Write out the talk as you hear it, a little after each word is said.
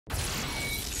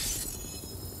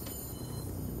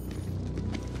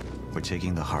We're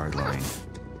taking the Hardline.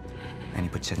 Any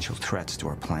potential threats to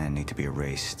our plan need to be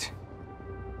erased.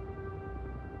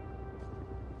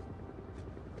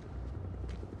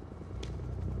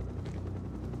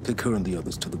 Take her and the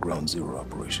others to the Ground Zero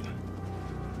operation.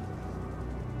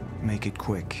 Make it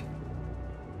quick.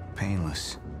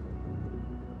 Painless.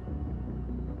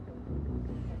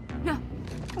 No,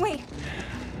 wait.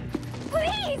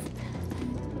 Please!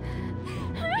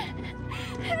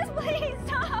 Please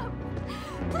stop!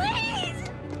 Please!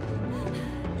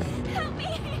 Help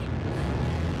me!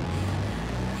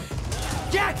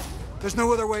 Jack! There's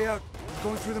no other way out. We're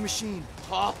going through the machine.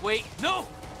 Oh, wait, no!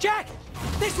 Jack!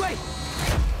 This way!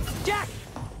 Jack!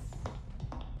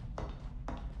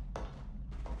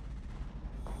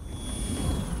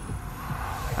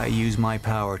 I use my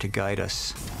power to guide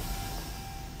us.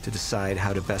 To decide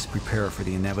how to best prepare for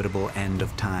the inevitable end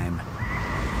of time.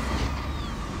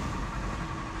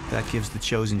 That gives the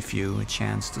chosen few a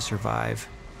chance to survive.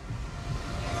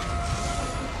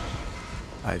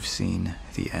 I've seen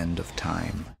the end of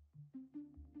time.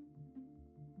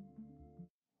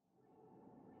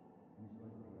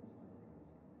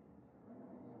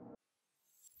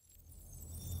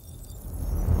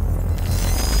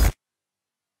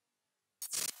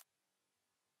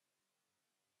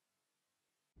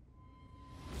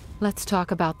 Let's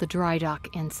talk about the dry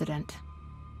dock incident.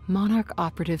 Monarch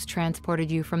operatives transported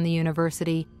you from the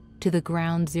university to the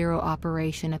Ground Zero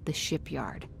operation at the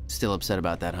shipyard. Still upset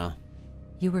about that, huh?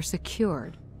 You were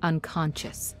secured,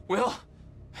 unconscious. Will?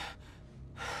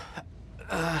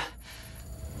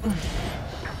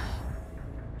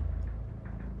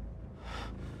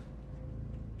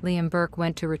 Liam Burke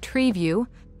went to retrieve you,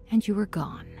 and you were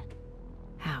gone.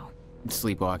 How?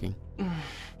 Sleepwalking.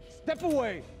 Step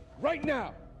away! Right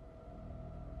now!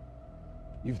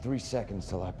 You've 3 seconds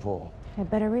till I pull.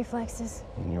 Had better reflexes.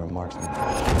 And you're a marksman.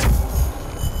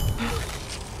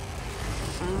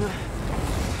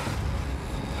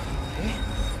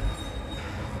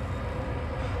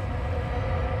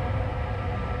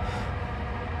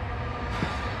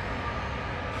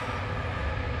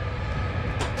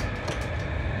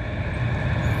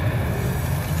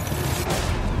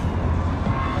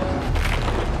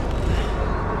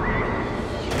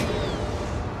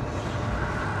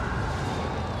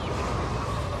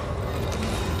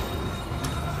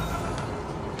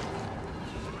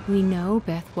 We know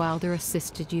Beth Wilder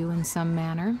assisted you in some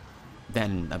manner.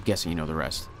 Then I'm guessing you know the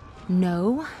rest.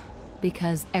 No,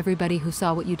 because everybody who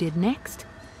saw what you did next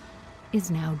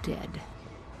is now dead.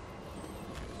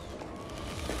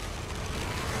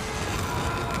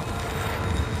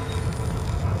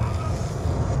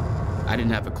 I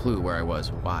didn't have a clue where I was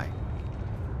or why.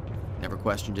 Never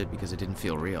questioned it because it didn't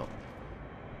feel real.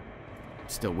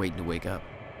 Still waiting to wake up.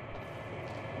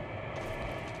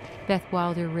 Beth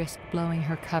Wilder risked blowing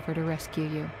her cover to rescue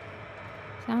you.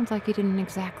 Sounds like you didn't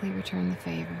exactly return the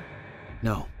favor.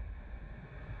 No,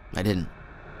 I didn't.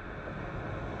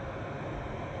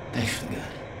 Thanks for the gun,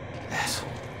 asshole.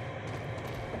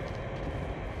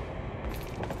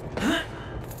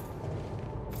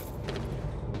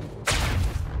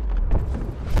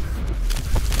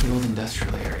 The old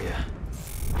industrial area.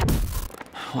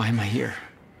 Why am I here?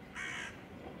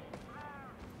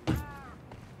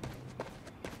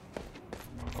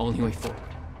 Only way forward.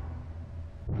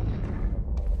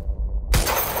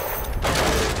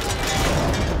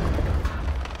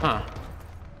 Huh.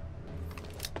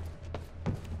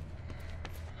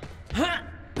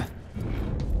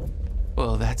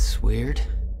 Well, that's weird.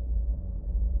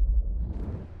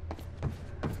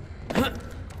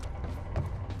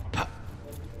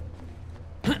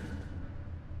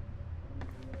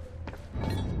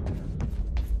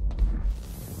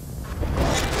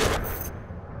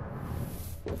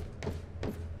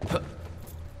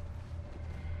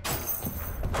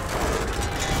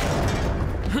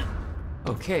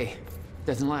 Okay,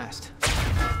 doesn't last.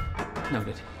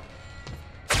 Noted.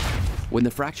 When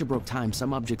the fracture broke time,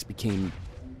 some objects became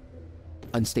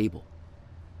unstable.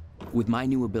 With my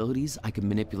new abilities, I could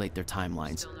manipulate their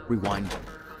timelines, rewind.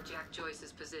 Jack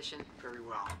Joyce's position. Very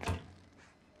well.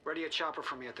 Ready a chopper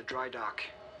for me at the dry dock.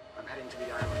 I'm heading to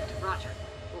the island. Roger.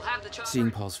 We'll have the chopper.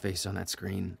 Seeing Paul's face on that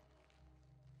screen,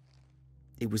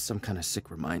 it was some kind of sick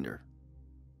reminder.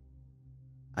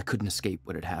 I couldn't escape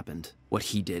what had happened, what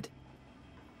he did.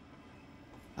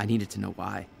 I needed to know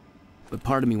why, but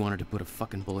part of me wanted to put a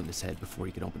fucking bullet in his head before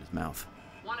he could open his mouth.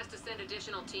 Want us to send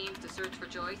additional teams to search for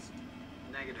Joyce?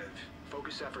 Negative.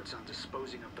 Focus efforts on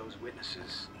disposing of those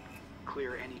witnesses.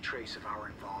 Clear any trace of our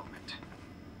involvement.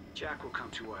 Jack will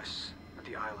come to us at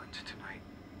the island tonight.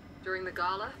 During the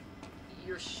gala?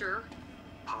 You're sure?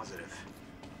 Positive.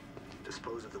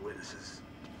 Dispose of the witnesses.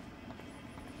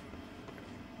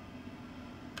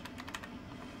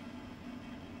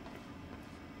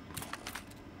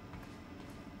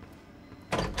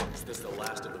 Is this the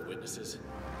last of the witnesses?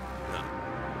 No.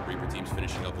 Reaper team's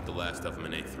finishing up with the last of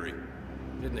them in A3.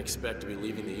 Didn't expect to be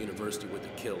leaving the university with the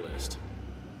kill list.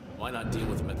 Why not deal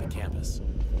with them at the campus?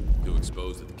 Too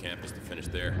exposed at the campus to finish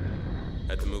there.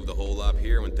 Had to move the whole lot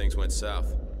here when things went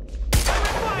south.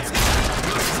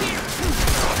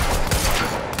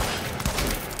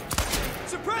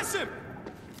 Suppress him!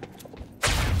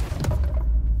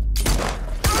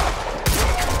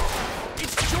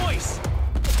 It's Joyce!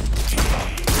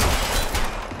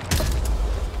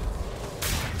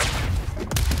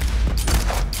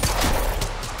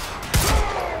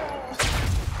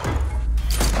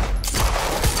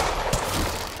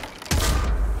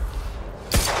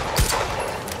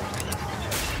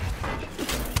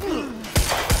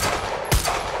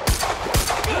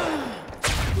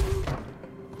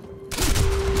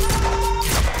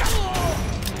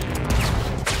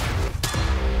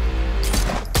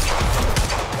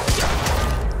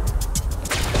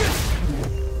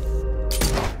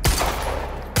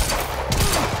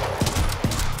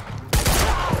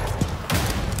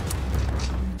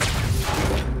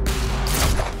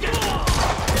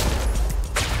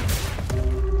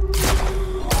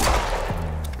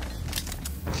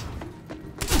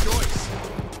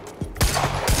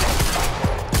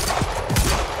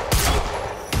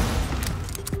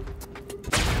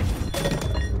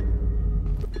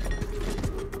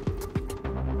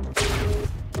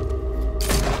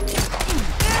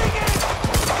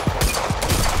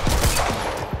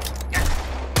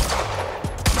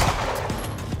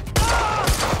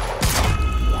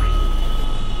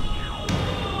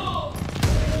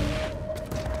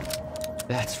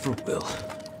 That's for Will.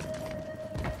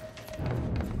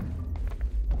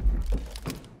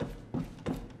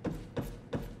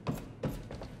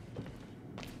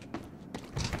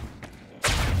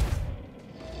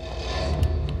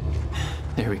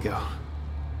 There we go.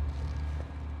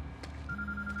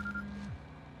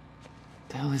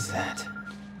 The hell is that?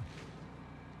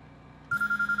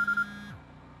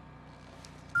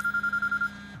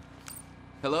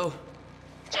 Hello?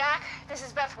 Jack, this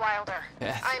is Beth Wilder.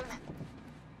 Beth?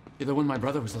 You're the one my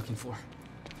brother was looking for.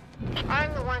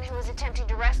 I'm the one who was attempting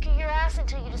to rescue your ass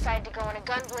until you decided to go on a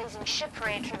gun-blazing ship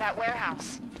parade through that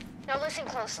warehouse. Now listen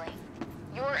closely.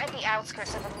 You're at the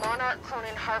outskirts of a Monarch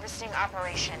Chronon harvesting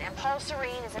operation, and Paul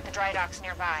Serene is at the dry docks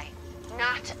nearby.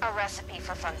 Not a recipe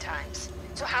for fun times.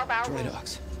 So how about... Dry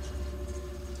docks?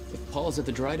 If Paul's at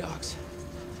the dry docks,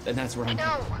 then that's where I'm...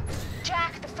 No!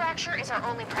 Jack, the fracture is our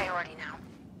only priority now.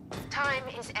 Time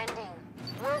is ending.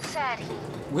 Will said he...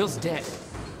 Will's dead.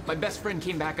 My best friend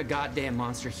came back a goddamn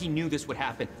monster. He knew this would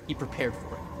happen. He prepared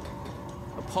for it.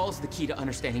 But Paul's the key to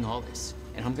understanding all this,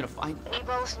 and I'm gonna find him. We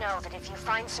both know that if you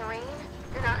find Serene,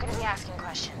 you're not gonna be asking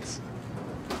questions.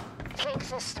 Think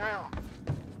this through.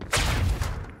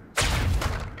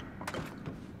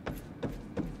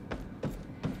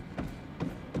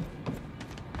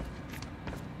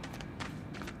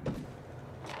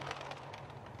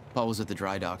 Paul was at the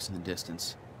dry docks in the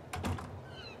distance.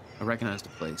 I recognized the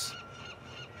place.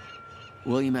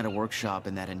 William had a workshop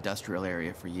in that industrial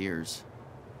area for years.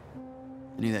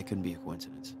 I knew that couldn't be a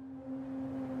coincidence.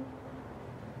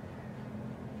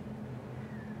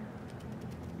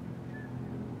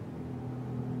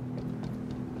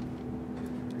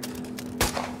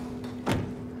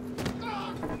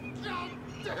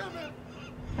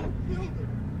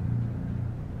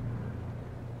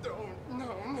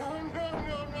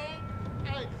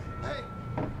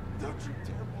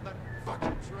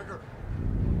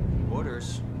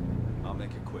 Orders. I'll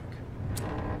make it quick.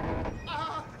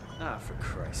 Ah, for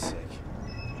Christ's sake.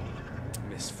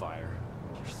 Misfire.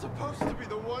 You're supposed to be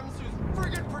the ones who's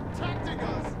friggin' protecting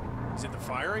us! Is it the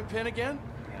firing pin again?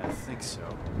 Yeah, I think so.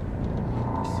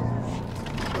 What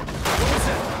was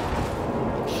that?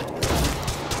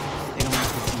 They don't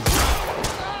have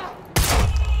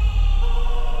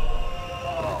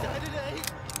to Die today?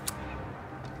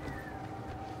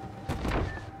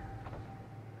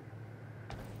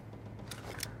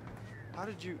 How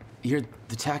did you... You're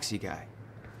the taxi guy.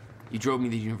 You drove me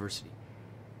to the university.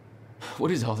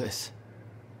 What is all this?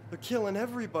 They're killing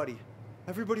everybody.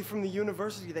 Everybody from the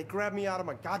university. They grabbed me out of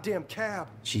my goddamn cab.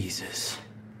 Jesus.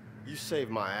 You saved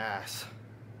my ass.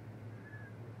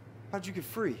 How'd you get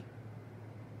free?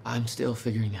 I'm still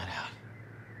figuring that out.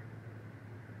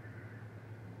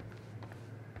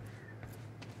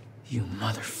 You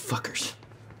motherfuckers.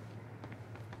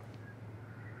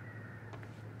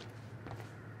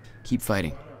 Keep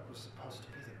fighting.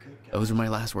 Those were my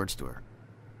last words to her.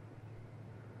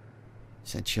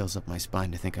 Sent chills up my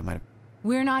spine to think I might have...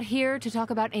 We're not here to talk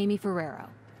about Amy Ferrero.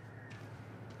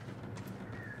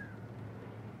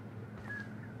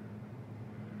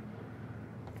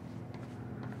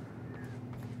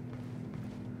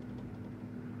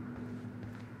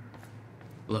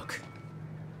 Look,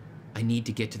 I need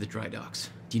to get to the dry docks.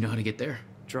 Do you know how to get there?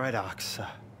 Dry docks,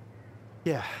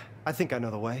 yeah, I think I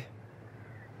know the way.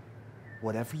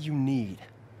 Whatever you need,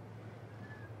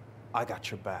 I got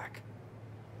your back.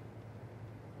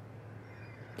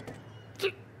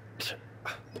 It's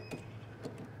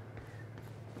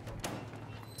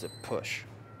a push.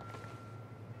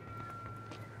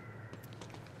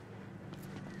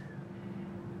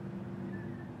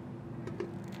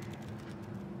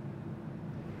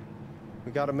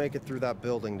 We gotta make it through that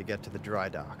building to get to the dry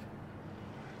dock.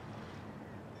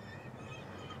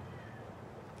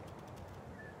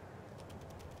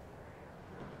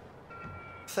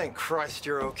 Thank Christ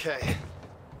you're okay.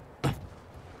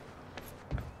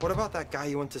 What about that guy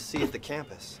you went to see at the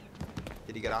campus?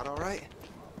 Did he get out all right?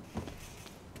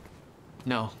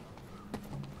 No.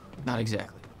 Not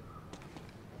exactly.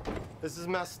 This is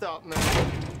messed up, man.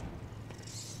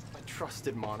 I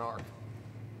trusted Monarch.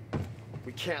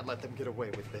 We can't let them get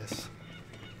away with this.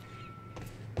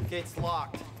 Gate's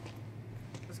locked.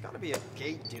 There's gotta be a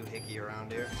gate doohickey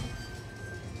around here.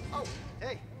 Oh,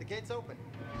 hey, the gate's open.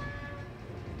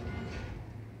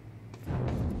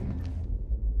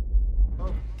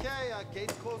 Okay,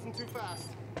 gate's closing too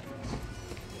fast.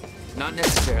 Not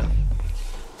necessarily.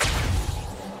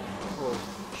 Oh,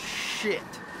 shit.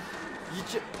 You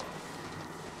just...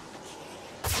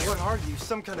 What are you,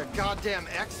 some kind of goddamn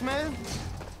X-Man?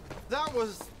 That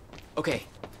was... Okay.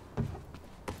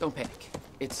 Don't panic.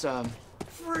 It's,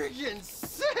 friggin'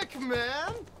 sick,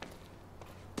 man!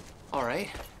 Alright.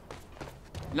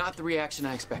 Not the reaction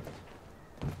I expected.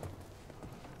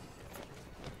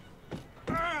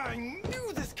 I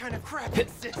knew this kind of crap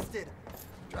existed!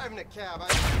 Driving a cab, I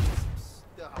see some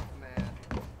stuff, man.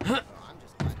 Oh, I'm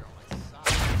just glad you're on my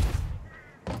side.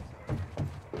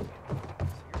 So you're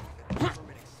like a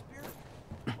government experiment.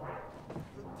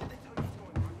 Did they tell you what's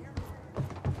going on here?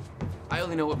 I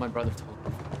only know what my brother told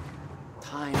me.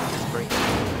 Time is breaking,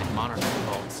 and Monarch is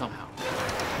involved somehow.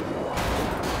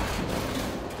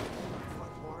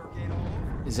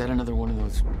 Is that another one of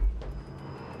those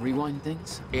rewind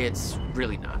things? It's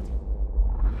really not. So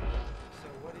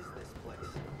what is this place?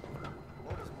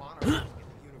 What was Monarch doing at the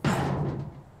university?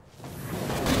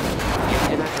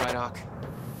 Get into that dry dock,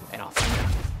 and I'll find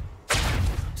out.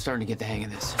 I'm starting to get the hang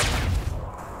of this.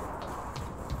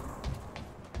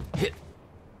 Hit.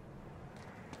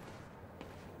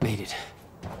 Made it.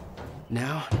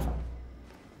 Now...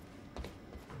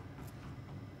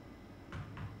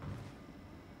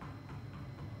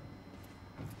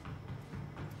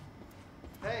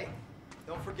 Hey,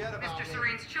 don't forget about me. Mr.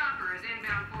 Serene's chopper is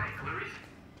inbound for Clarice.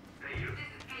 Hey, you.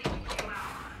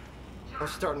 We're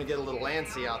starting to get a little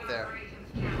antsy out there.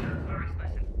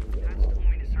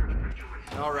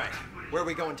 All right, where are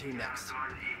we going to next?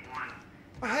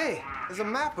 Oh, hey, there's a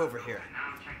map over here.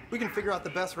 We can figure out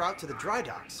the best route to the dry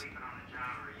docks.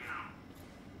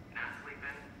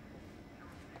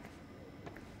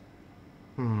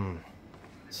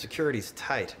 Security's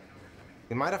tight.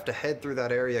 We might have to head through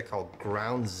that area called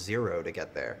Ground Zero to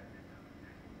get there.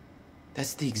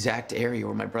 That's the exact area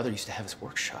where my brother used to have his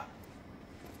workshop.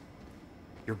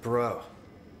 Your bro.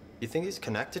 You think he's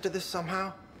connected to this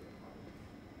somehow?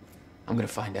 I'm gonna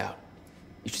find out.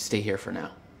 You should stay here for now.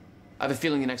 I have a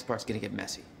feeling the next part's gonna get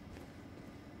messy.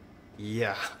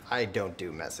 Yeah, I don't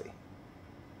do messy.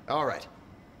 All right.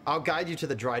 I'll guide you to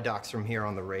the dry docks from here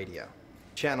on the radio.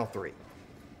 Channel 3.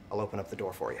 I'll open up the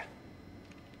door for you.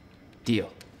 Deal.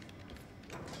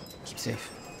 Keep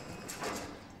safe.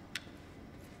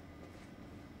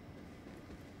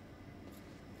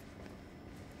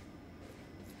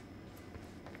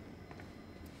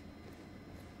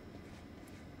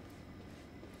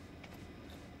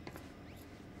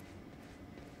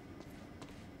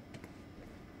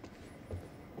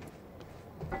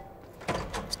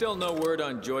 Still no word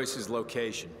on Joyce's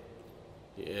location.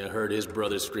 Yeah, I heard his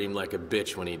brother scream like a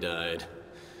bitch when he died.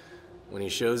 When he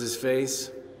shows his face,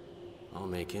 I'll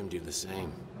make him do the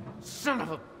same. Son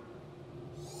of a...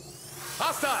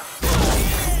 Hostile!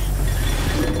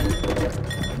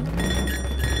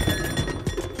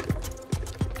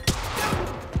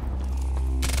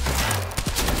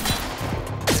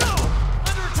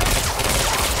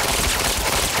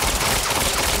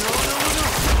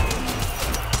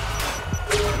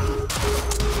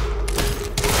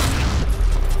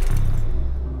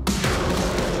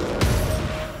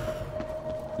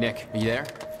 Nick, are you there?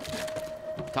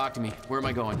 Talk to me. Where am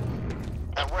I going?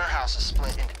 That warehouse is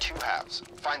split into 2 halves.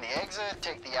 Find the exit,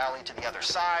 take the alley to the other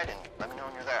side, and let me know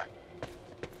when you're there.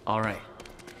 All right.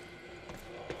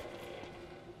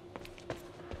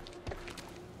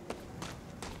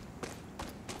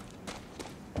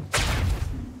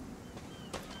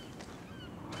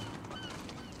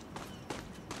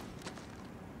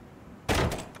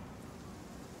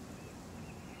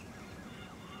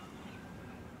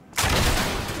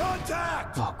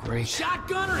 Contact! Oh, great.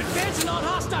 Shotgunner advancing on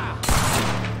hostile!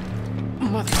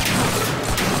 Mother...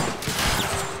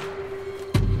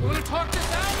 You wanna talk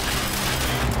this out?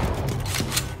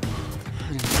 I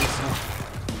didn't think so.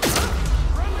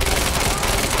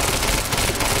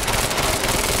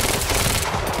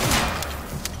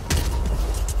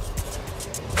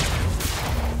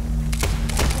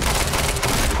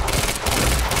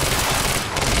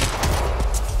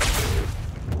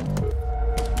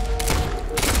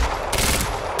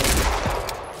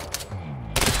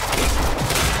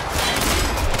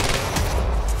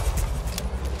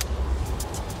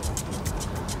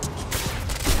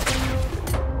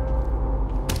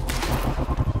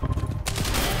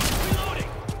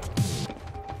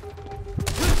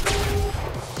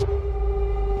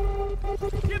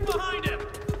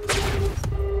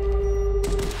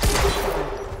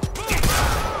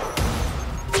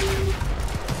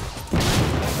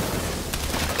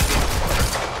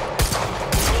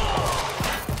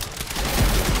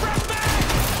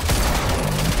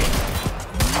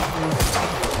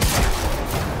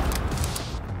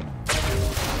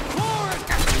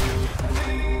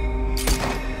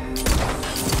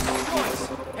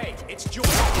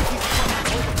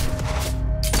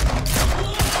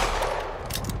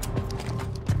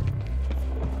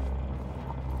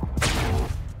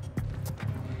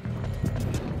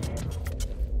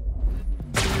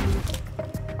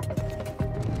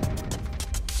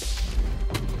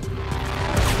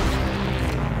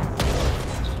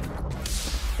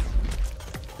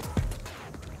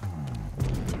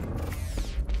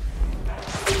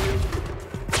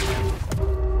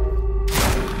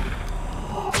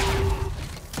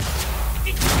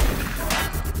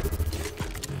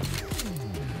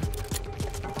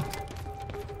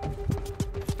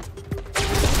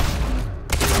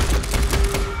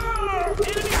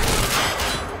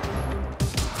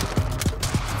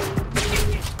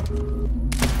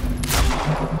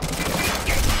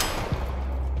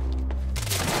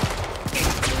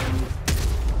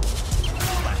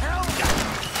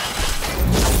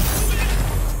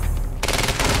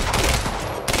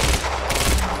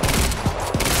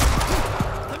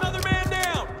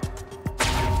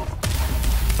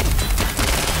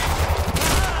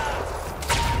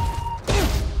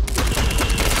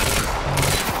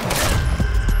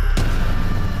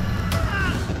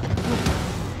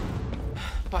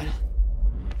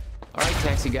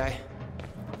 Taxi guy.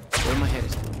 Where am I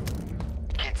headed?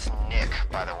 It's Nick,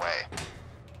 by the way.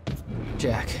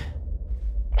 Jack.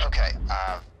 Okay,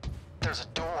 there's a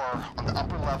door on the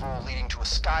upper level leading to a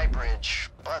sky bridge,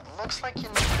 but looks like you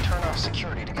need to turn off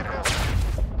security to get it open.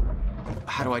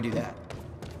 How do I do that?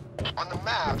 On the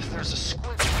map, there's a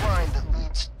squiggly line that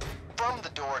leads from the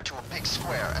door to a big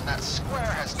square, and that square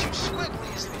has two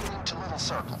squigglies leading to little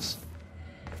circles.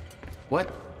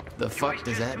 What the fuck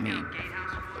does that mean?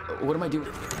 What am I doing?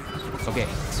 Okay,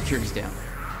 security's down.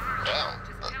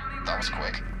 Damn, that was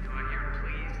quick.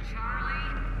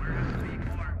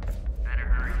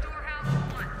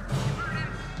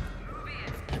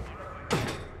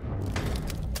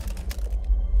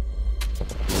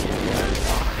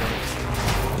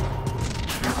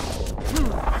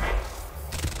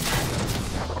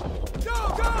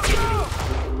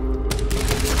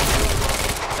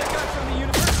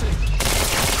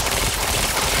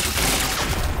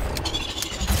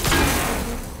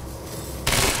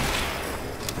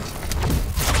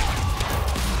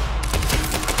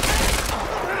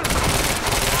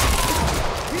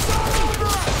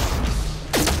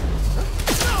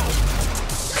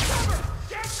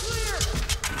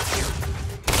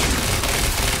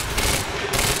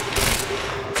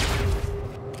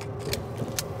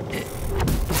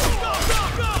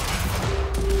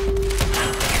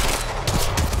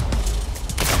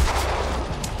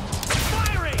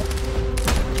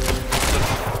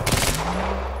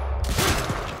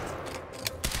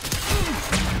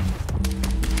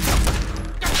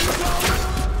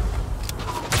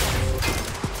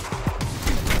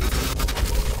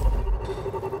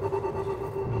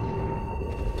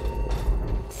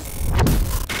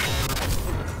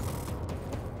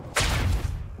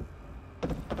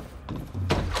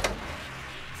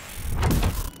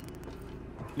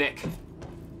 Nick,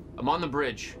 I'm on the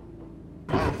bridge.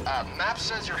 Map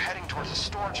says you're heading towards a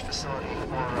storage facility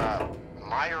for,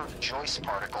 Meyer Joyce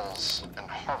particles and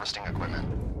harvesting equipment.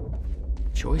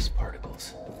 Joyce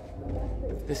particles?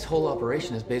 This whole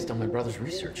operation is based on my brother's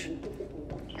research.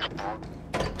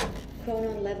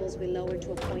 Chronon levels will lower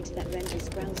to a point that renders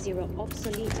Ground Zero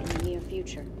obsolete in the near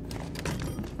future.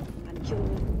 I'm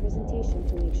queuing a presentation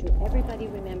to make sure everybody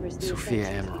remembers the Sophia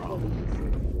essentials Emery. before we proceed.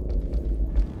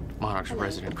 Monarch's Hello.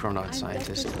 resident Chronon I'm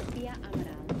scientist. Dr. Sophia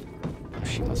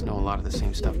She must know a lot of the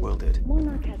same stuff Will did.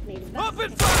 Monarch has made vast Up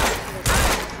and fire!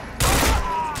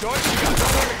 George, you got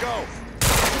nowhere to go!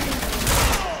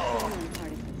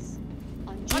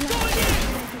 I'm going in!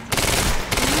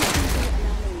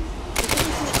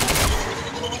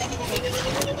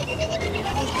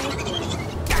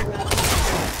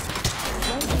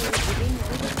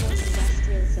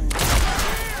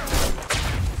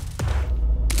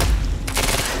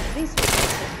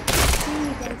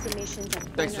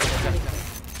 Thanks for the heads up.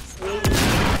 Creating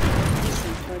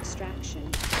conditions for extraction.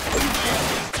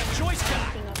 Choice guy!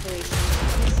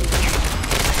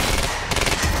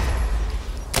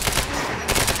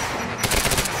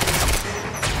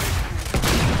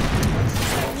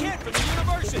 Kid from the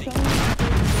university!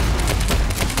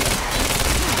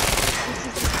 This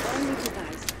is the only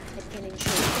device that can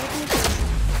ensure segregation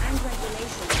and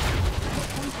regulation of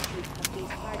the quantity of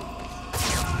these particles.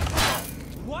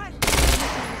 What?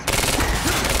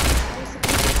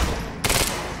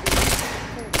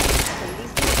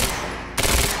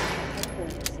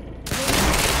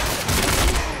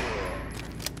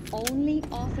 Only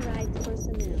authorized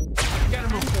personnel can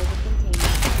handle the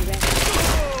containers to rescue.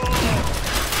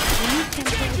 These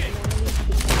chemicals normally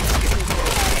become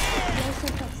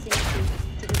closer proximity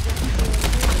to the ground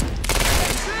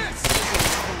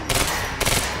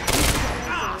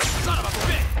Son of a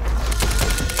bitch!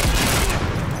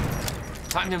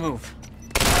 Time to move.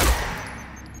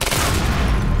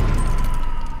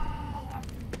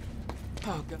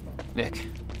 Oh, God. Nick,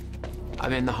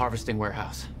 I'm in the harvesting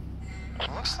warehouse.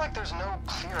 Looks like there's no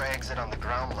clear exit on the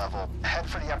ground level. Head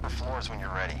for the upper floors when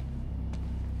you're ready.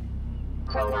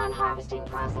 Chronon harvesting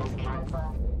process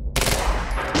cancelled.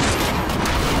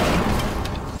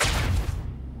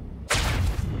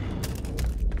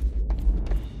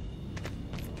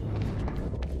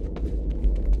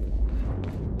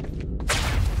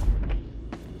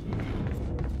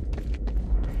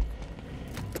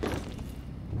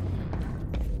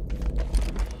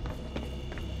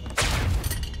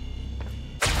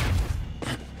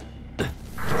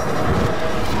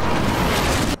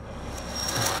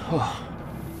 Oh,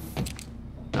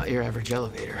 not your average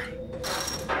elevator.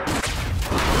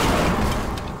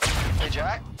 Hey,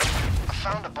 Jack. I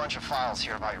found a bunch of files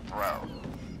here about your bro.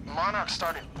 Monarch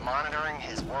started monitoring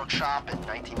his workshop in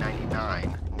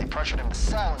 1999. They pressured him to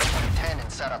sell in 2010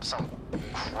 and set up some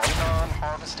Chronon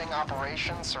harvesting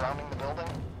operation surrounding the building.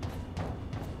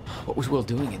 What was Will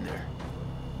doing in there?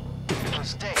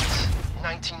 Those dates,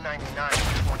 1999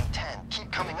 and 2010, keep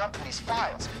coming up in these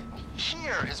files.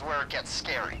 Here is where it gets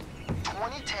scary.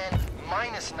 2010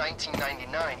 minus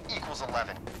 1999 equals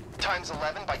 11. Times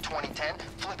 11 by 2010,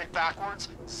 flip it backwards,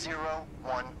 0,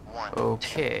 1, 1.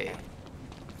 Okay.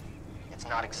 It's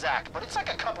not exact, but it's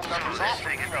like a couple numbers off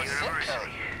from your zip code.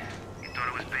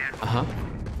 Uh-huh.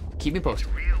 Keep me posted.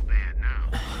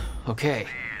 Okay.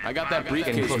 I got that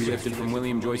briefcase we lifted from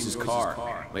William Joyce's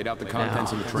car. Laid out the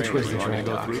contents in the trailer. Which was the You want me to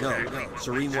go trailer? through? No,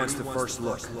 Serene wants the first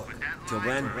look. Till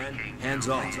then, hands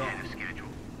off.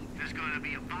 There's gonna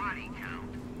be a body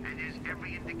count, and there's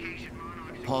every indication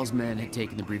Monarch's... Paul's men had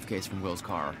taken the briefcase from Will's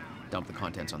car, dumped the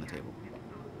contents on the table.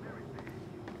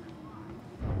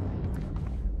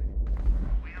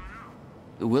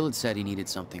 Will had said he needed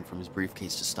something from his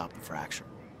briefcase to stop the fracture.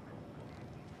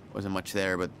 Wasn't much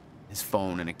there, but his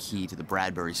phone and a key to the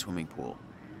Bradbury swimming pool.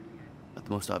 Not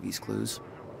the most obvious clues.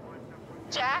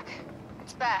 Jack,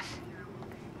 it's Beth.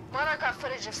 Monarch got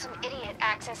footage of some idiot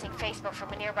accessing Facebook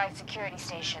from a nearby security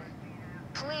station.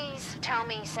 Please tell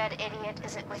me said idiot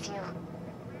isn't with you.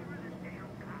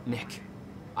 Nick,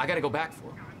 I gotta go back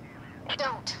for him.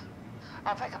 Don't.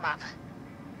 I'll pick him up.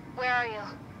 Where are you?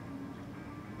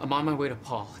 I'm on my way to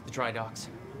Paul at the dry docks.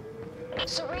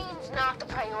 Serene's not the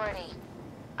priority.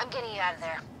 I'm getting you out of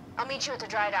there. I'll meet you at the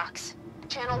dry docks.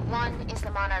 Channel 1 is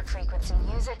the Monarch frequency.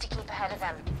 Use it to keep ahead of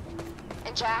them.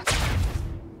 And Jack,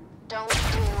 don't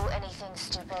do anything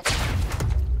stupid.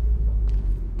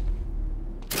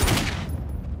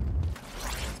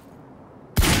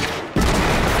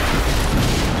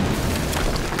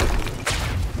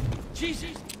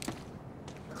 Jesus!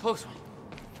 Close one.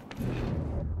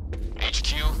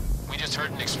 HQ, we just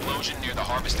heard an explosion near the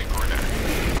harvesting perimeter.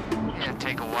 Yeah,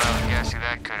 take a wild guess who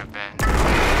that could have been.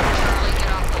 Charlie, get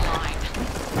off the line.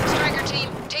 Striker team,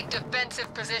 take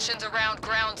defensive positions around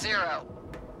ground zero.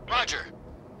 Roger.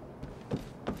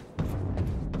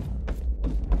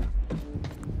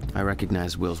 I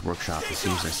recognized Will's workshop as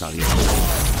soon as I saw the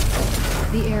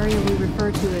explosion. The area we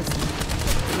refer to as...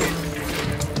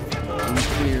 It was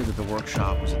clear that the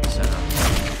workshop was at the center of the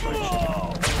operation.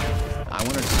 I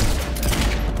wanted to see something,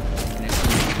 and it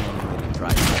seemed to be the only way to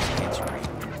drive this cancer rate.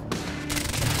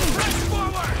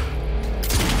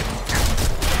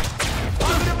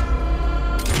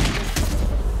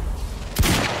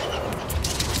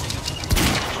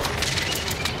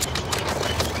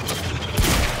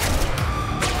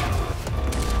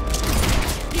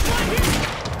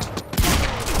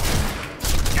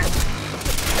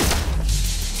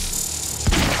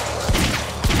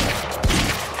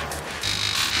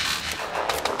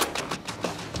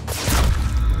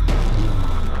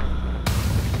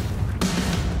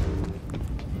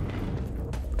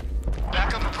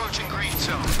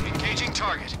 zone. Engaging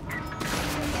target.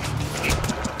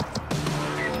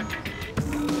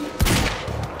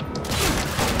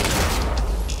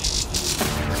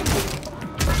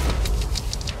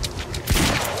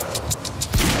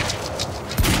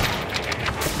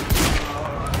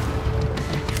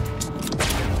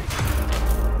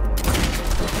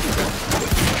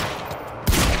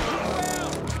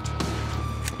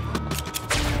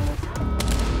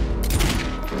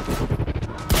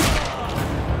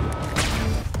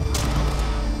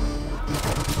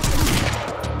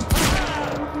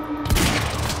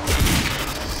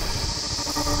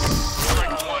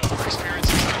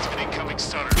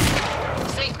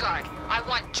 Safeguard. I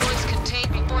want Joyce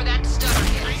contained before that stutter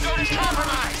hits. Green zone is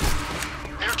compromised.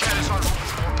 Air cannons on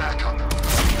route for backup.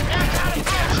 Air cannon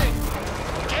approaching.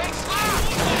 Gates locked.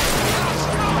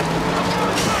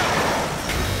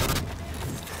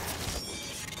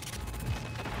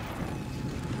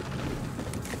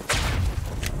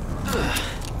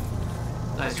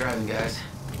 Nice driving, guys.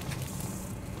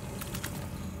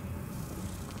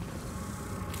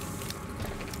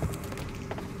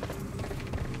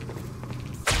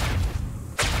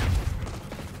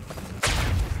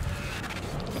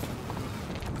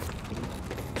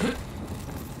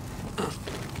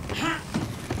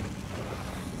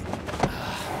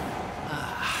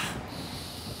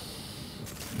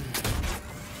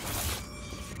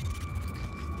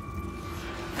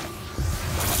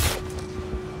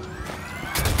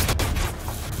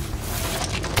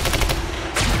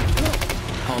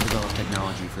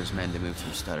 Technology for his men to move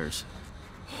through stutters.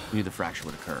 He knew the fracture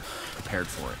would occur, prepared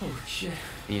for it. Holy shit.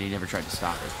 And yet he never tried to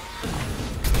stop it.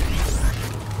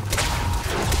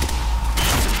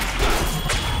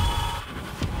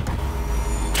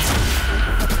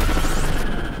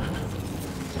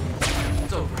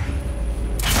 It's over.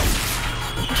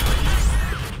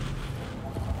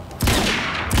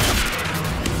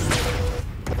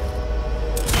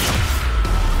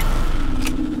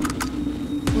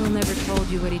 Will never told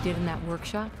you what he did in that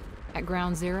workshop at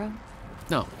Ground Zero?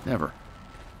 No, never.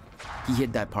 He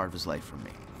hid that part of his life from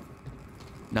me.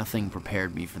 Nothing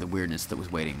prepared me for the weirdness that was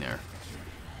waiting there.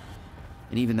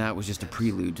 And even that was just a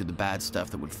prelude to the bad stuff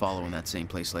that would follow in that same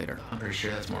place later. I'm pretty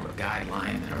sure that's more of a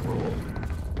guideline than a rule.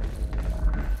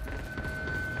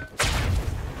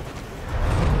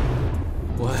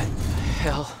 What the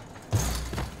hell?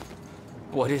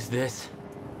 What is this?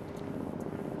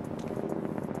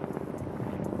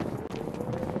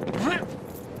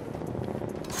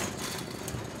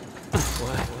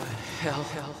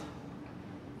 Hell.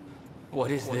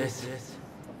 What is this?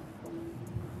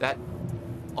 That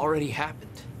already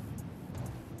happened.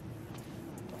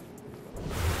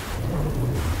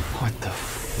 What the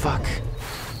fuck?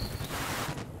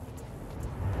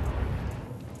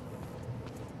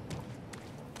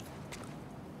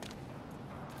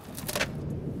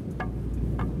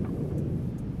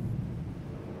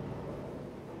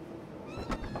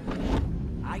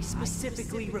 I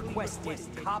specifically requested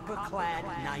copper-clad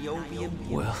niobium.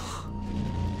 Well.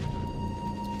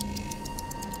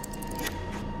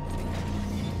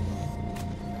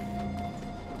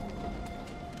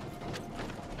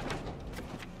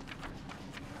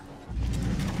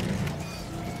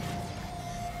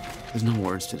 There's no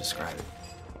words to describe it.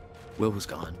 Will was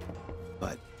gone,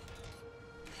 but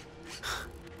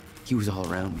he was all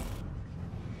around me.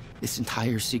 This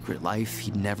entire secret life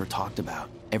he'd never talked about,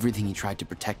 everything he tried to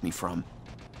protect me from,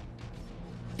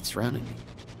 it surrounded me.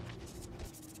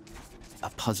 A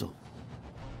puzzle,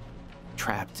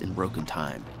 trapped in broken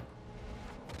time.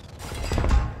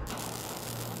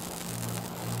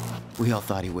 We all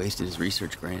thought he wasted his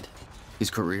research grant, his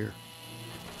career,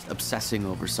 obsessing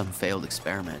over some failed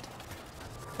experiment.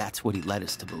 That's what he led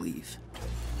us to believe.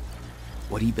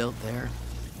 What he built there,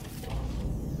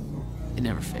 it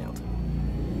never failed.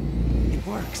 It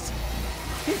works.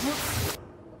 It works.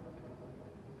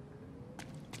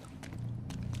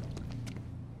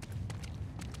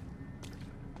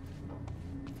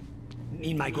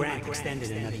 Need my grant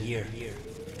extended another year.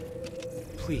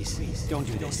 Please, don't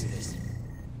do this.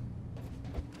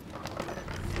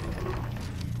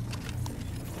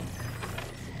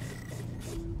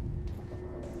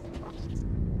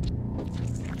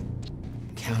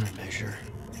 Countermeasure.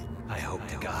 I hope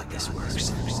to God this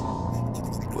works.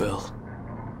 Will.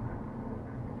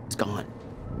 It's gone.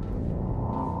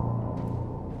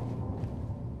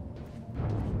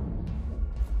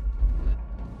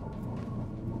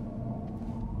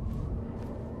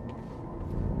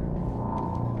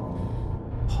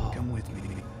 Come with me.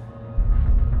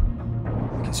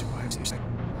 We can survive some second.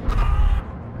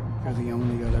 You're the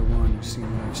only other one who's seen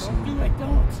what I've seen. I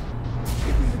don't.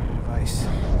 Give me the device.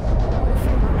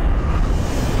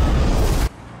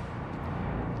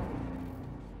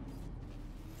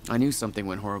 I knew something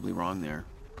went horribly wrong there,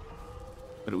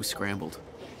 but it was scrambled.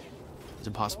 It was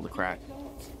impossible to crack.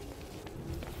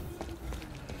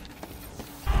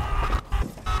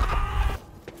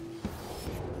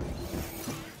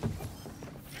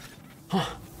 Huh.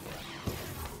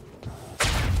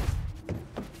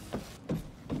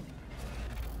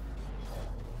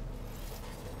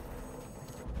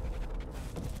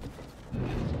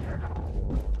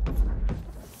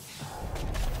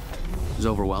 It was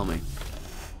overwhelming.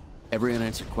 Every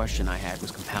unanswered question I had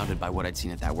was compounded by what I'd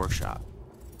seen at that workshop.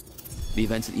 The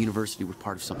events at the university were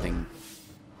part of something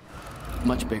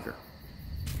much bigger.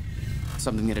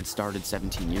 Something that had started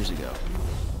 17 years ago.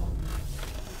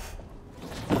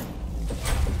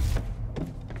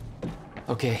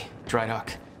 Okay, dry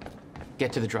dock.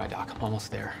 Get to the dry dock. I'm almost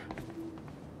there.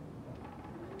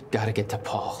 Gotta get to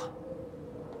Paul.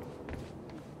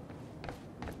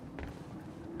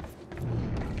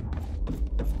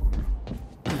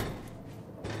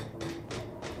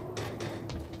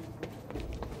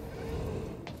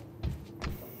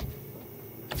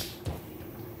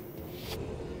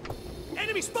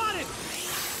 Enemy spotted!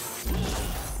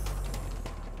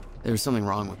 There was something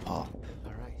wrong with Paul.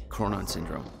 Chronon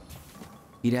syndrome.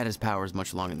 He'd had his powers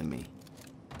much longer than me.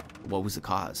 What was the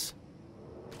cause?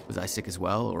 Was I sick as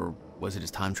well, or was it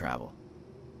his time travel?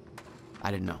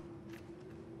 I didn't know.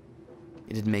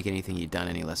 It didn't make anything he'd done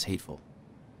any less hateful.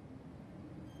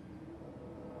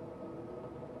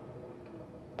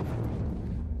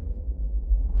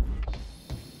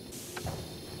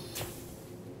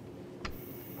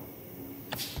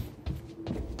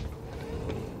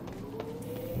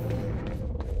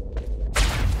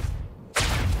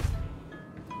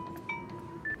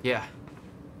 Yeah.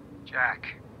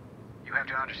 Jack, you have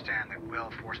to understand that Will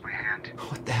forced my hand.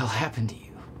 What the hell happened to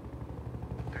you?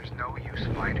 There's no use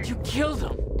fighting. You killed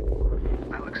him!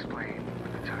 I'll explain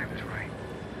when the time is right.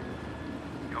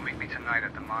 You'll meet me tonight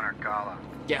at the Monarch Gala.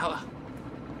 Gala?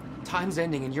 Time's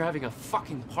ending and you're having a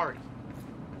fucking party.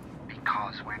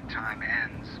 Because when time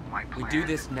ends, my plan... We do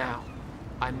this now.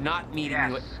 I'm not meeting you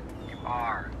at... Yes, you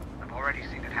are. I've already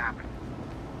seen it happen.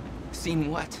 Seen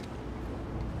what?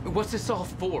 What's this all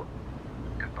for?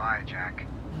 Goodbye, Jack.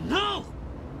 No!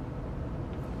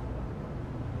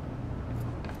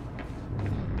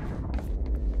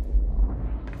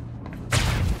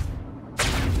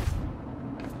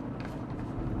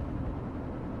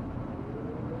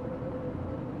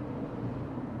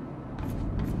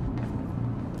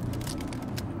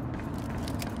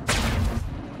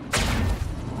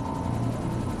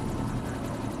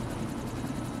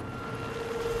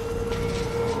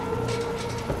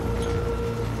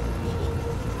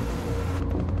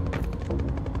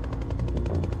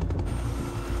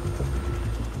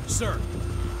 Sir.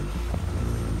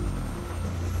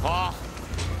 Paul.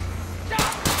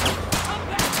 Come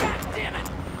back, damn it!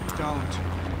 Don't.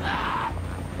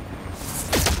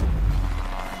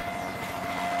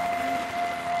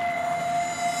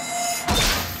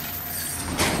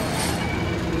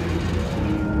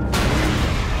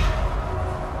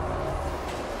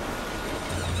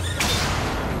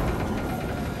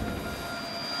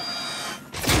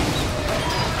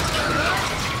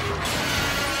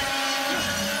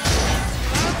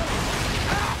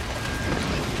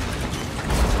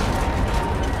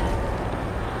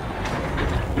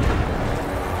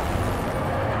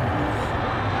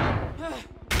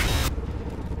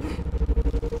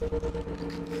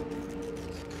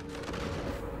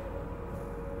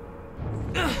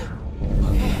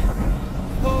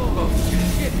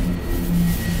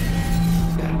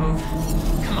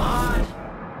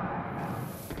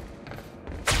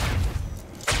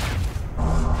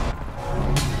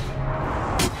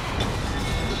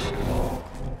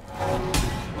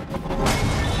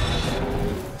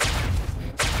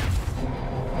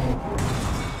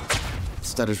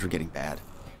 Stutters were getting bad.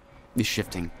 Be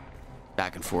shifting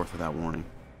back and forth without warning.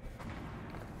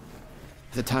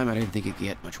 At the time, I didn't think it could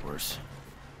get much worse.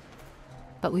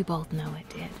 But we both know it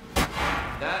did.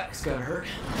 That's gotta hurt.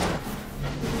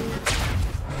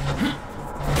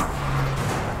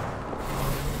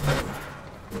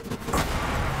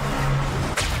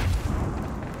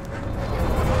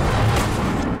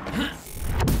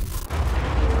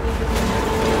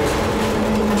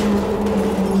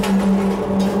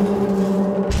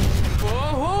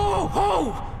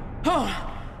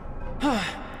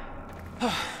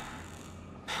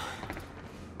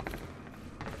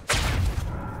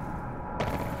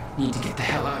 Need to get the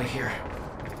hell out of here.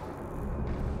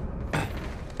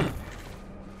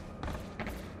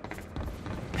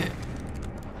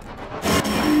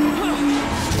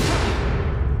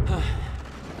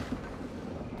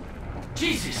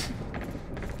 Jesus!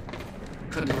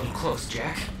 Couldn't have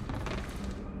Jack.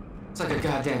 It's like a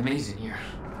goddamn maze in here.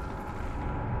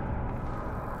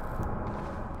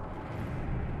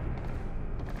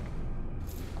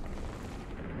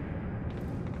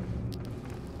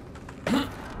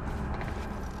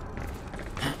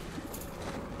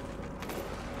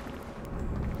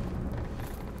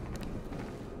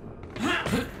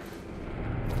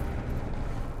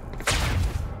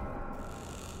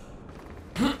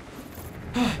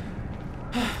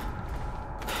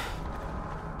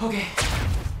 Okay,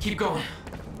 keep going.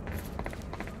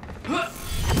 No,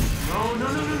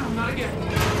 not again.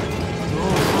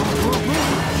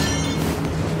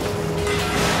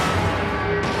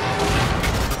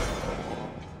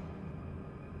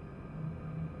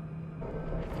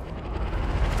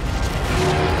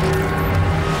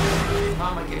 How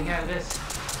am I getting out of this?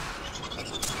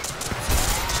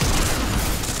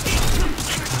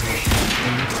 Okay,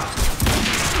 here we go.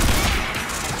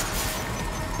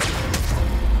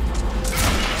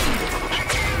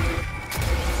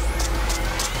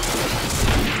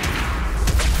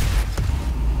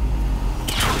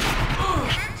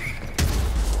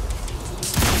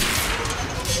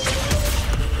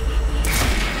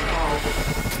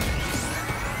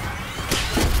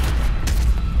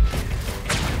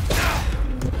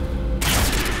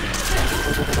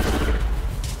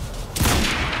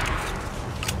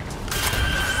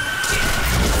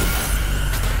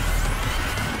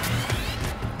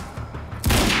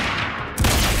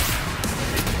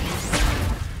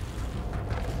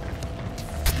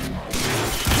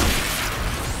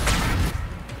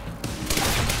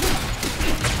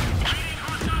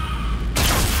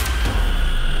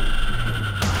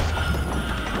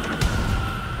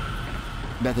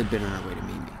 Beth had been on her way to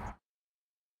meet me.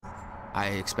 I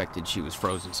expected she was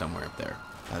frozen somewhere up there,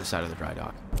 by the side of the dry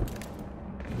dock.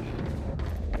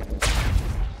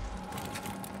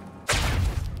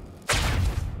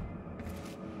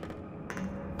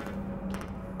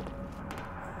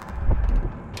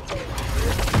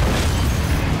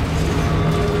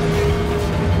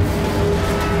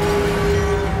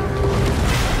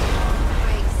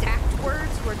 My exact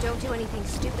words were, don't do anything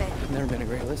stupid. I've never been a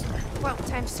great listener. Well,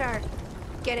 time to start.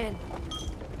 Get in.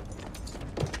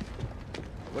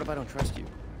 What if I don't trust you?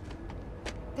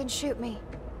 Then shoot me.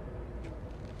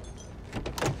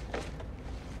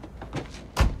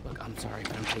 Look, I'm sorry,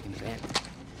 but I'm taking the van.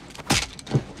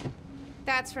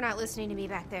 That's for not listening to me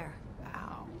back there.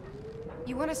 Ow.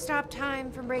 You want to stop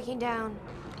time from breaking down?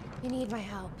 You need my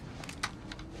help.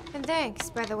 And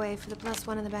thanks, by the way, for the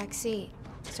 +1 in the back seat.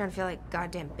 Starting to feel like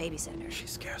goddamn babysitter. She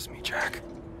scares me, Jack.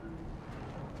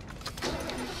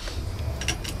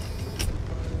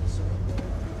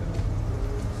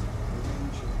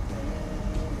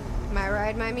 My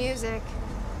ride, my music.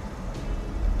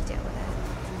 Deal with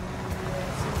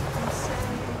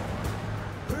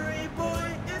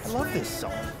it. I love this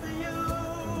song.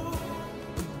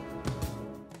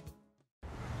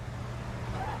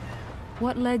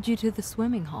 What led you to the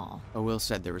swimming hall? Will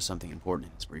said there was something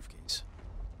important in his briefcase.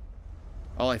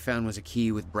 All I found was a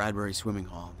key with Bradbury Swimming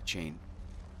Hall on the chain.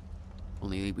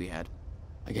 Only lead we had.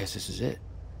 I guess this is it.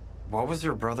 What was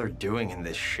your brother doing in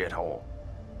this shithole?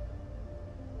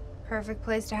 Perfect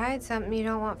place to hide something you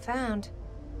don't want found.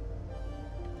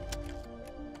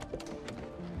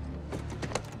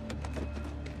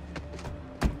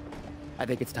 I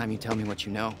think it's time you tell me what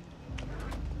you know.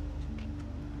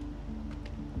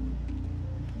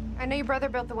 I know your brother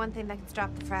built the one thing that can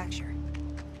stop the fracture.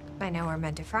 I know we're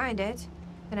meant to find it,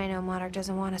 and I know Monarch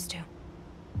doesn't want us to.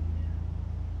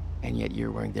 And yet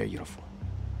you're wearing their uniform.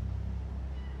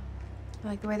 I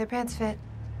like the way their pants fit.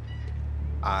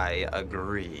 I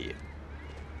agree.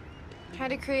 Tried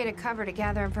to create a cover to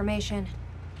gather information.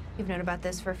 You've known about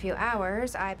this for a few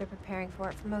hours. I've been preparing for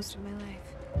it for most of my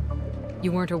life.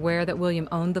 You weren't aware that William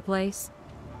owned the place?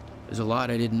 There's a lot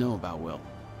I didn't know about Will.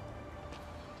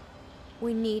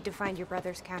 We need to find your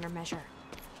brother's countermeasure.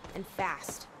 And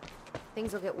fast.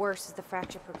 Things will get worse as the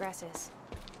fracture progresses.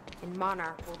 And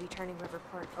Monarch will be turning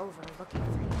Riverport over looking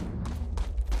for you.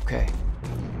 Okay.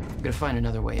 I'm gonna find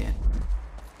another way in.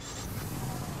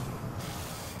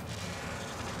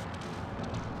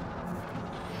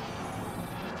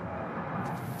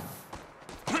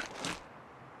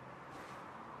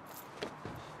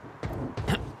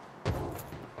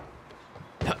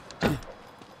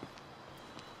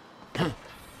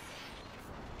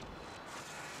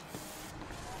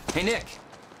 Hey, Nick.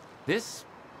 This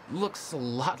looks a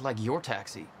lot like your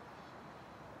taxi.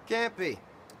 Can't be.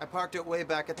 I parked it way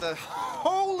back at the...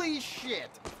 Holy shit!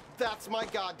 That's my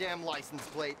goddamn license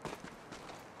plate.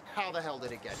 How the hell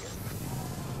did it get here?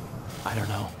 I don't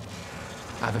know.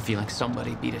 I have a feeling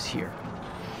somebody beat us here.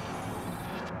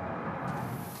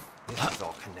 This is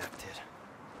all connected.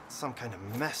 Some kind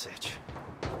of message.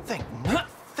 Think.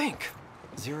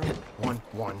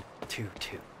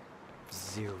 01122.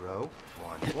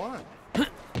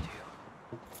 01122.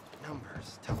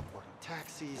 Numbers, teleporting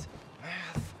taxis,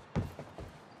 math.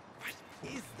 What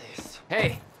is this?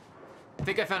 Hey, I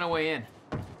think I found a way in.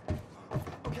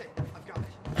 Okay, I've got it.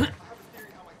 I have a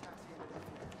theory how my taxi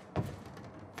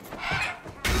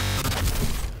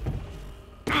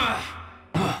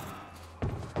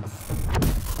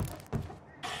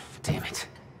Damn it.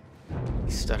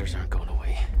 These stutters aren't going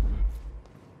away.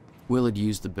 Will had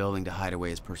used the building to hide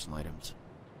away his personal items.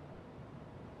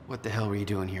 What the hell were you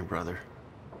doing here, brother?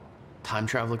 Time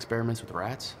travel experiments with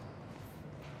rats?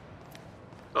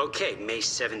 Okay, May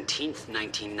 17th,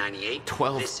 1998.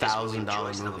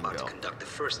 $12,000 moving bill. Conduct the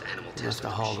first animal test. Must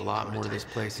have hauled a lot more to this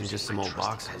place than just some old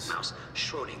boxes. Mouse,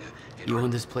 Schrodinger. You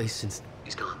owned this place since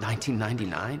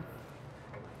 1999?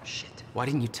 Shit. Why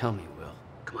didn't you tell me, Will?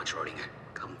 Come on, Schrodinger.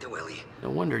 Come to Willie. No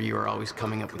wonder you were always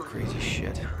coming up with crazy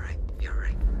shit. You're right. You're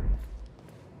right.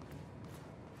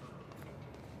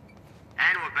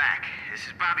 And we're back. This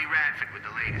is Bobby Radford with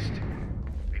the latest.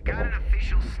 We got an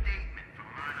official statement from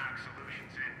Monarch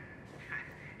Solutions, and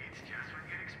it's just what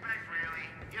you'd expect, really.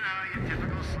 You know, your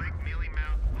typical slick,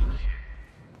 mealy-mouthed bullshit.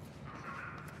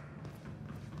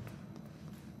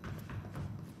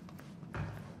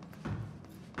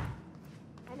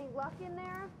 Any luck in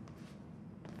there?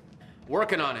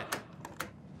 Working on it.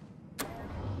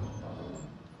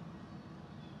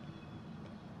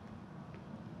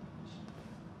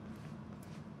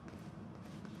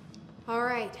 All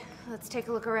right, let's take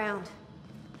a look around.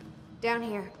 Down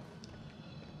here.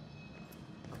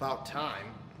 About time.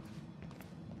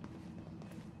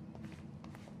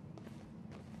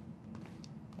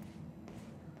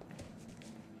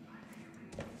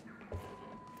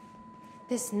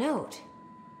 This note.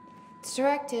 It's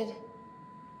directed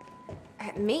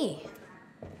at me.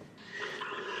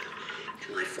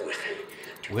 July 4th,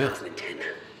 2010.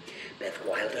 Beth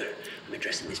Wilder, I'm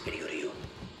addressing this video to you.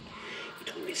 You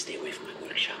told me to stay away from my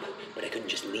workshop, but I couldn't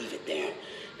just leave it there.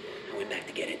 I went back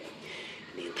to get it.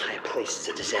 And the entire place is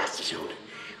a disaster zone.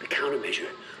 The countermeasure,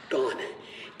 gone.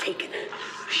 Taken.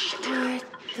 Shit. What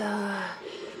the?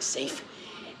 Safe,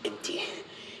 empty.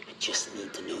 I just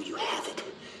need to know you have it.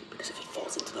 Because if it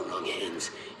falls into the wrong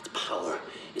hands, its power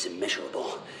is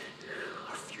immeasurable.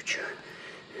 Our future,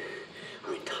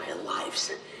 our entire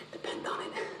lives depend on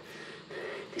it.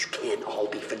 This can't all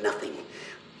be for nothing.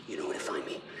 You know where to find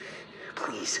me.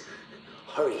 Please,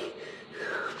 hurry.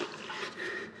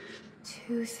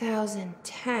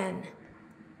 2010.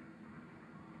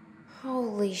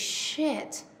 Holy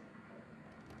shit.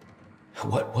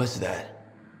 What was that?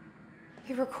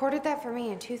 He recorded that for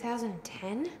me in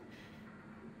 2010?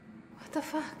 What the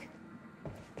fuck?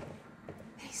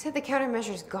 He said the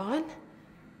countermeasure's gone?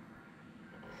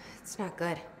 It's not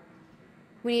good.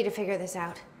 We need to figure this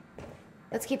out.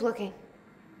 Let's keep looking.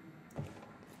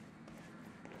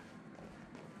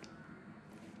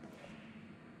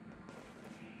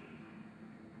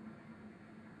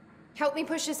 Help me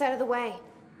push this out of the way.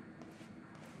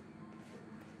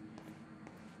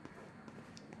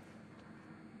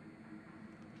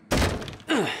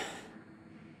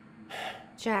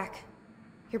 Jack,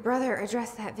 your brother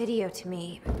addressed that video to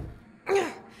me,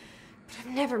 but I've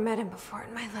never met him before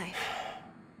in my life.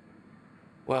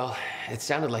 Well, it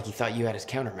sounded like he thought you had his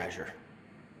countermeasure.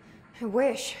 I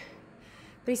wish.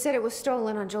 But he said it was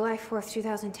stolen on July 4th,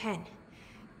 2010.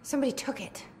 Somebody took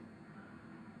it.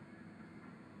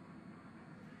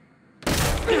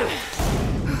 But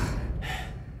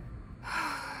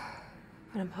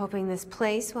I'm hoping this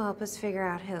place will help us figure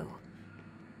out who.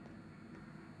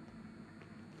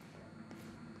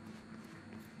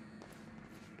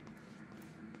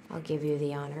 I'll give you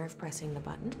the honor of pressing the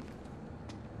button.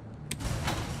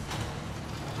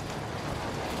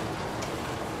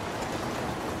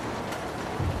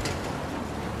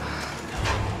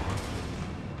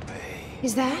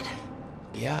 Is that?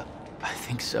 Yeah, I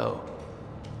think so.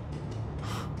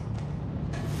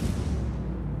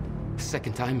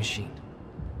 Second time machine.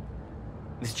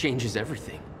 This changes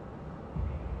everything.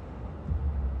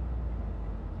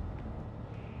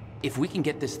 If we can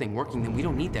get this thing working, then we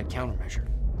don't need that countermeasure.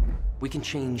 We can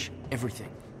change everything.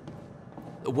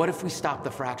 What if we stop the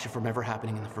fracture from ever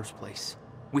happening in the first place?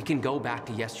 We can go back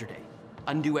to yesterday,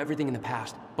 undo everything in the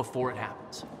past before it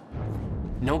happens.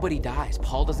 Nobody dies.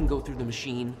 Paul doesn't go through the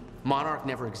machine. Monarch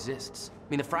never exists. I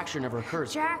mean, the fracture never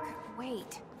occurs. Jack,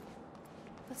 wait.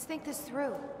 Let's think this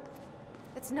through.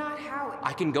 That's not how it...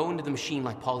 I can go into the machine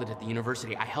like Paul did at the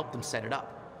university. I helped them set it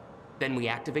up. Then we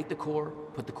activate the core,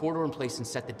 put the corridor in place, and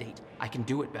set the date. I can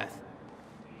do it, Beth.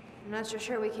 I'm not so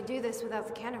sure we can do this without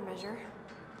the countermeasure.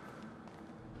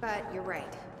 But you're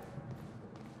right.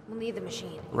 We'll need the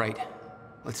machine. Right.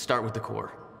 Let's start with the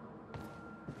core.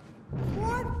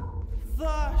 What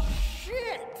the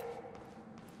shit?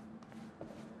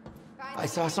 I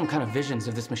saw some kind of visions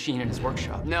of this machine in his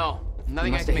workshop. No,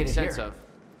 nothing You I must can have make made it sense here. of.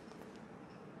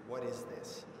 What is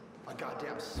this? A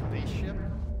goddamn spaceship?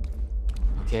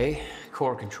 Okay,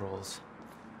 core controls.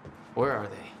 Where are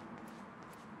they?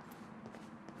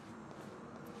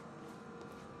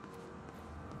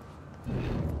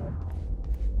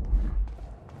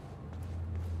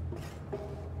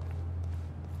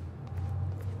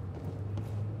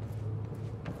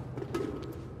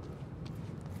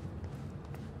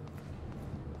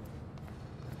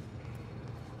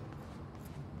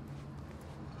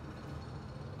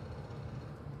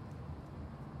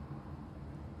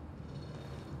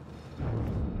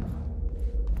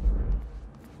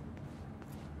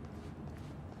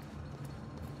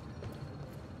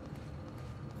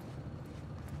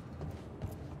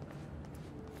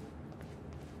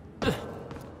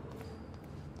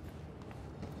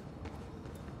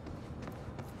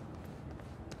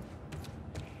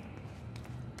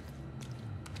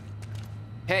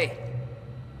 Hey,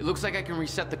 it looks like I can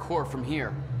reset the core from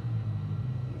here.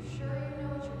 You sure you know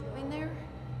what you're doing there?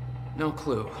 No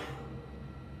clue.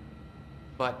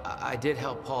 But I did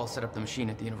help Paul set up the machine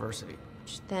at the university.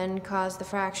 Which then caused the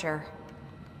fracture.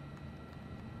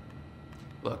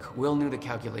 Look, Will knew the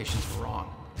calculations were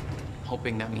wrong.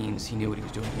 Hoping that means he knew what he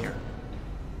was doing here.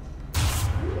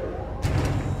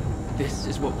 This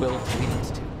is what Will is leading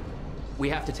us to. We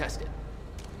have to test it.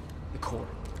 The core.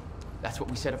 That's what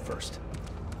we set up first.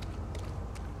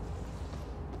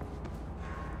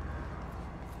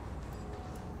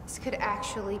 This could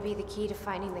actually be the key to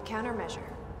finding the countermeasure.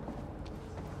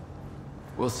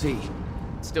 We'll see.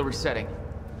 It's still resetting.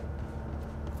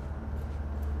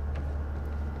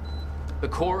 The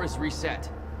core is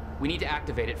reset. We need to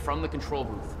activate it from the control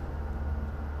booth.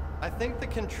 I think the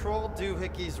control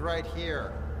doohickey's right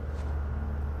here.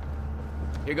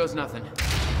 Here goes nothing.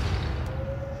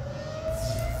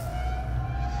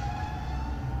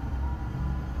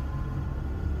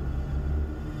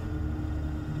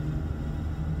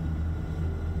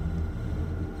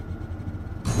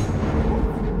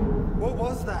 What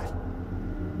was that?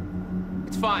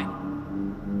 It's fine.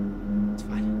 It's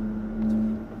fine.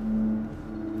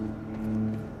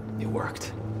 It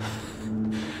worked.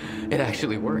 It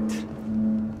actually worked.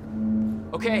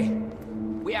 Okay,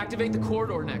 we activate the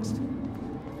corridor next.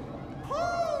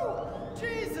 Oh,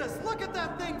 Jesus, look at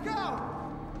that thing go!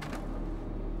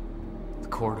 The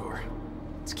corridor.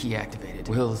 It's key activated.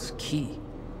 Will's key.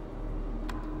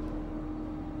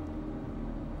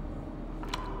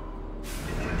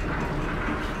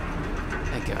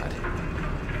 Thank God.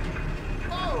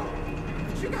 Oh,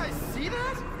 did you guys see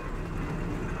that?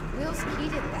 Will's key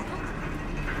did that?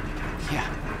 Yeah.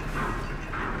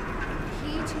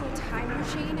 Key to a time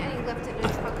machine, and he left it in the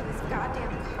trunk of his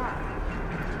goddamn car.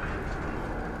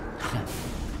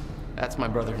 That's my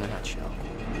brother in a nutshell.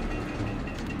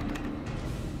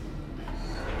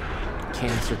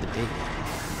 Can't insert the date.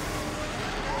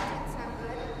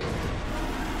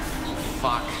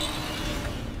 Fuck.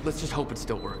 Let's just hope it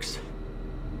still works.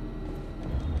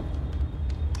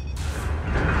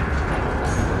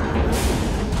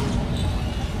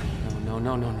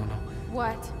 No.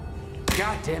 What?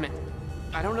 God damn it.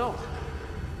 I don't know.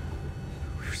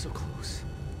 We were so close.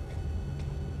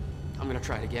 I'm gonna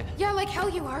try it again. Yeah, like hell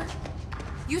you are.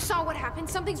 You saw what happened.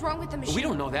 Something's wrong with the machine. We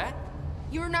don't know that.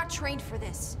 You're not trained for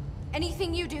this.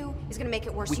 Anything you do is gonna make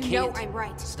it worse. We You can't. know I'm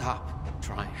right. Stop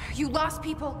trying. You lost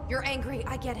people. You're angry.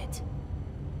 I get it.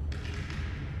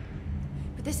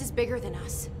 But this is bigger than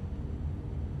us.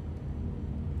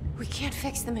 We can't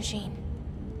fix the machine.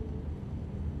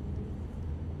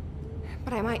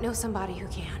 But I might know somebody who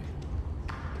can.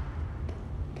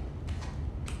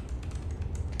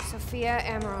 Sophia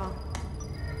Amaral.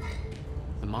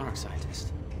 The Monarch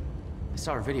scientist. I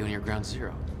saw her video near Ground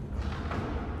Zero.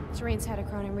 Serene's head of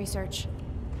Chronon Research.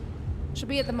 She'll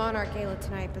be at the Monarch Gala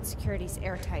tonight, but security's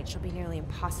airtight. She'll be nearly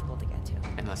impossible to get to.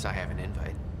 Unless I have an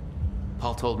invite.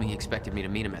 Paul told me he expected me to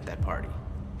meet him at that party.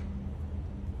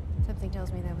 Something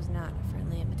tells me that was not a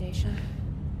friendly invitation.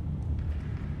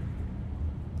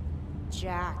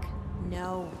 Jack,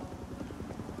 no.